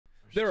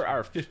There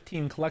are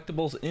 15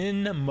 collectibles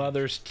in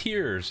Mother's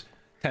Tears,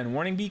 10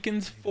 warning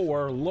beacons,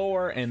 4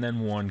 lore, and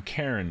then 1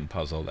 Cairn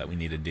puzzle that we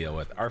need to deal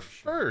with. Our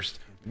first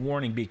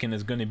warning beacon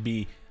is going to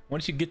be,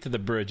 once you get to the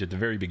bridge at the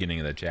very beginning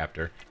of the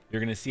chapter, you're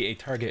going to see a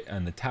target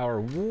on the tower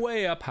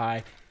way up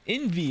high.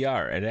 In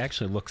VR, it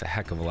actually looks a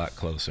heck of a lot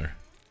closer.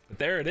 But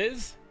there it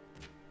is.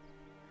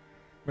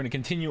 We're going to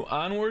continue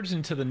onwards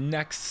into the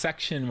next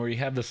section where you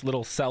have this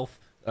little stealth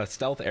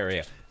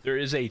area. There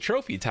is a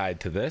trophy tied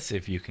to this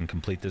if you can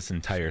complete this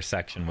entire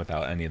section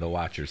without any of the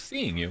watchers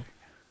seeing you.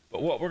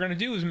 But what we're going to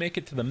do is make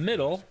it to the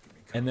middle,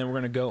 and then we're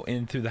going to go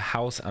in through the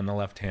house on the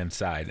left-hand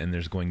side, and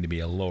there's going to be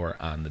a lore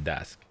on the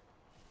desk.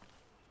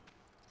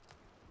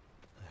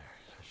 There,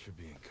 I should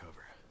be in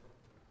cover.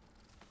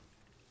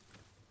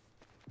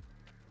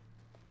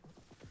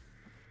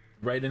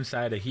 Right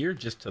inside of here,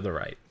 just to the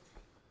right.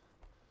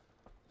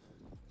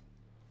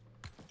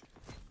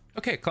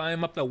 Okay,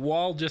 climb up the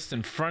wall just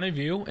in front of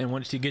you, and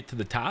once you get to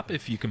the top,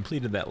 if you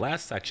completed that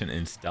last section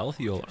in stealth,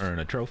 you'll earn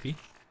a trophy.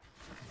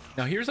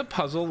 Now here's a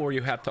puzzle where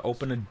you have to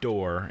open a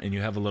door, and you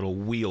have a little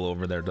wheel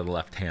over there to the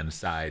left-hand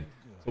side.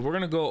 So we're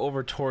going to go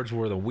over towards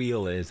where the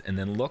wheel is, and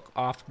then look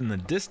off in the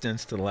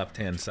distance to the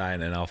left-hand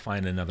side, and I'll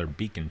find another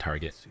beacon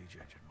target. Siege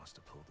engine must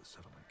have pulled the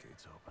settlement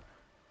gates open.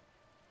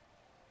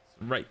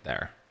 Right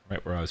there,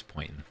 right where I was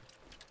pointing.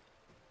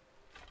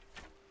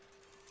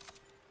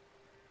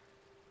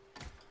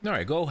 All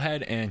right, go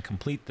ahead and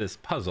complete this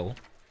puzzle.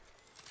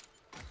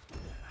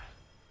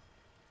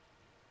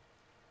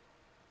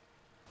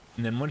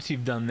 And then once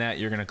you've done that,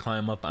 you're going to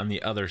climb up on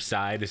the other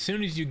side. As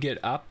soon as you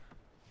get up,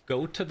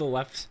 go to the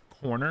left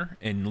corner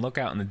and look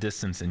out in the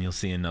distance, and you'll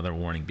see another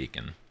warning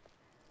beacon.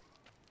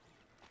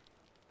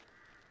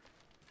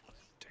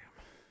 Damn,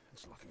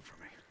 it's looking for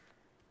me.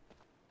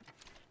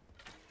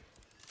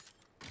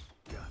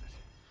 Got it.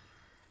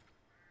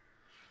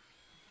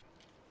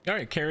 All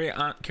right,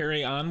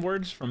 carry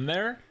onwards from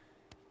there.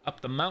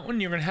 Up the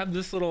mountain, you're going to have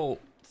this little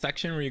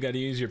section where you got to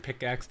use your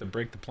pickaxe to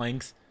break the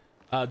planks.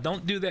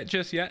 Don't do that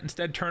just yet.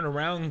 Instead, turn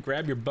around,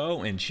 grab your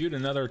bow, and shoot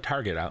another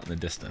target out in the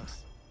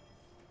distance.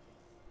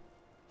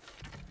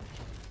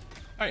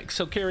 All right,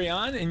 so carry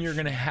on, and you're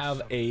going to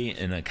have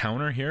an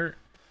encounter here.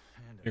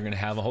 You're going to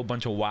have a whole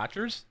bunch of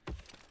watchers.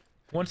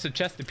 Once the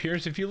chest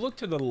appears, if you look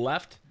to the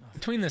left,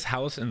 between this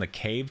house and the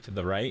cave to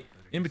the right,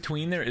 in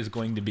between there is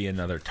going to be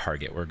another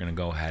target. We're going to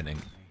go ahead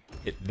and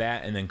hit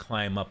that and then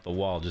climb up the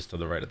wall just to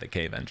the right of the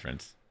cave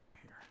entrance.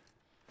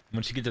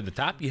 Once you get to the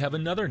top, you have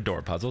another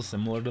door puzzle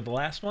similar to the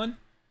last one.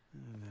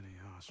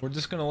 We're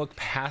just going to look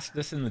past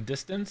this in the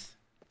distance,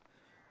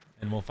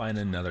 and we'll find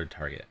another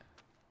target.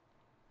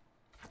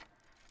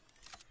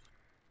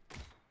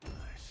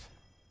 Nice.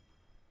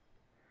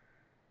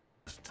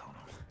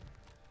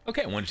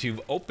 Okay, once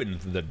you've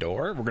opened the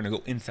door, we're going to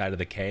go inside of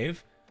the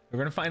cave. We're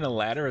going to find a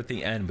ladder at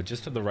the end, but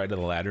just to the right of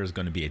the ladder is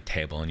going to be a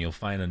table, and you'll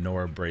find a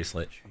Nora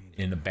bracelet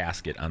in a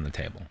basket on the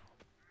table.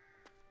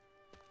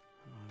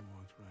 I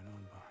walked right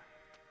on by.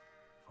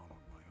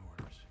 Followed my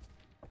orders.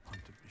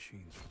 Hunted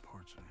machines for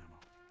parts and ammo.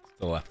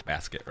 The left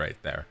basket right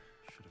there.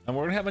 And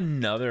we're going to have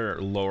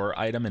another lore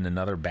item in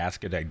another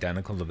basket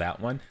identical to that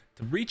one.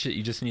 To reach it,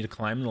 you just need to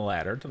climb the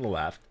ladder to the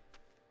left.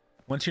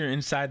 Once you're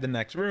inside the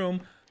next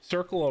room,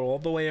 circle all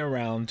the way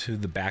around to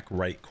the back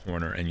right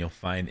corner, and you'll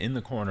find in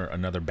the corner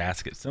another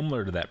basket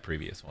similar to that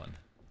previous one.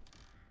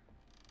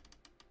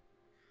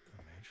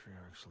 The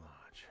Matriarch's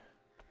lodge.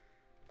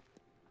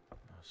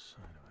 No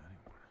sign of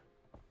anyone.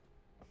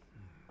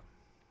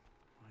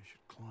 I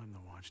should climb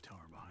the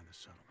watchtower behind the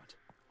settlement.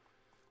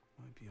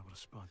 Might be able to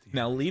spot the...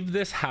 Now leave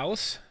this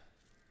house,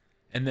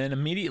 and then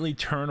immediately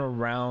turn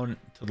around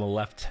to the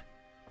left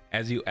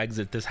as you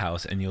exit this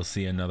house, and you'll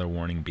see another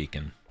warning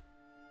beacon.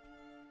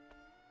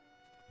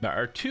 There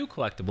are 2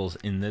 collectibles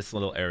in this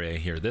little area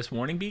here. This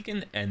warning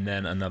beacon and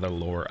then another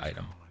lore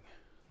item.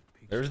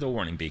 There's the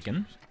warning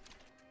beacon.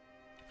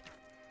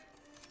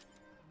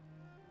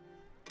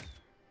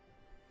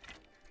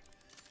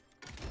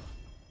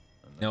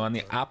 Now on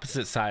the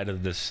opposite side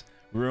of this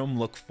room,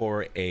 look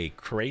for a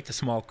crate, a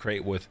small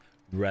crate with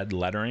red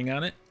lettering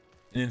on it.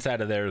 And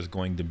inside of there is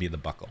going to be the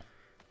buckle.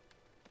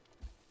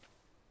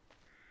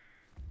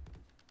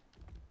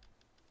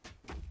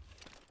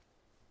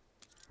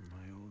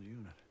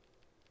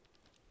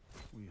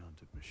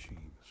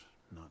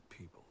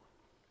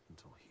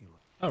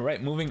 All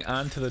right, moving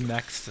on to the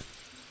next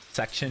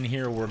section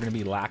here, we're going to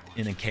be locked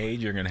in a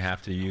cage. You're going to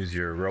have to use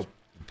your rope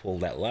to pull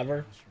that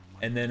lever.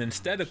 And then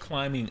instead of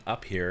climbing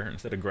up here,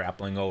 instead of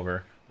grappling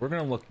over, we're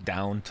going to look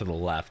down to the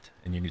left,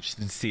 and you can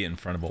just see it in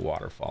front of a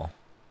waterfall.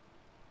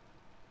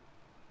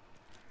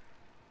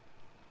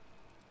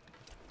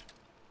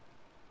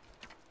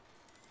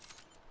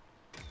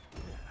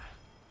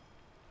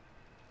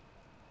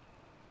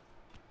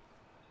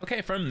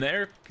 Okay, from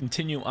there,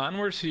 continue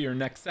onwards to your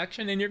next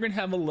section, and you're going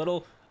to have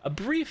a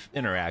brief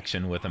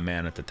interaction with a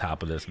man at the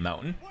top of this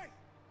mountain.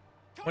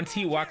 Once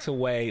he walks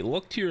away,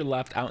 look to your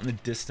left out in the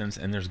distance,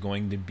 and there's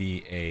going to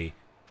be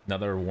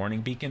another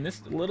warning beacon. This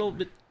is a little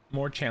bit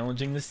more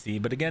challenging to see,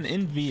 but again,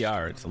 in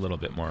VR, it's a little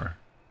bit more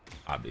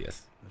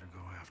obvious. Better go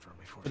after him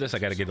before For this, I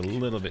got to get a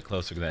little bit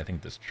closer because I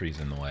think this tree's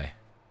in the way.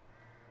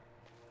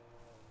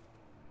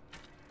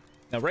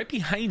 Now, right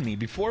behind me,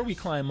 before we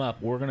climb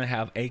up, we're going to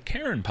have a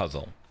Cairn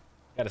puzzle.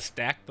 Got to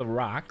stack the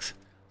rocks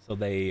so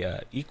they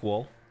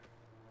equal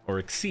or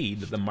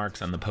exceed the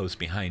marks on the post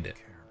behind it.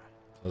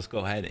 So let's go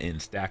ahead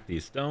and stack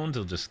these stones.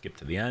 We'll just skip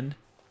to the end.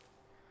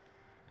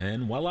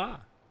 And voila.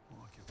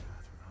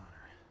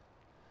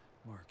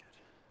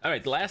 All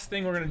right, the last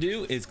thing we're going to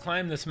do is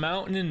climb this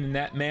mountain, and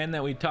that man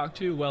that we talked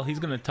to, well, he's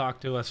going to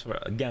talk to us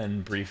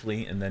again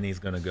briefly, and then he's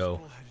going to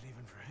go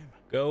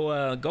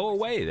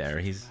away there.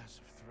 He's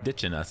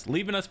ditching us,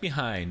 leaving us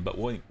behind, but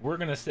we're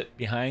going to sit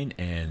behind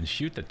and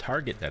shoot the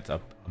target that's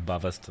up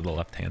above us to the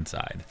left-hand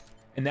side.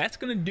 And that's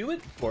going to do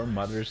it for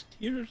Mother's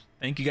Tears.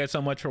 Thank you guys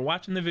so much for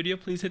watching the video.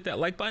 Please hit that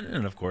like button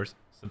and, of course,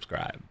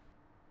 subscribe.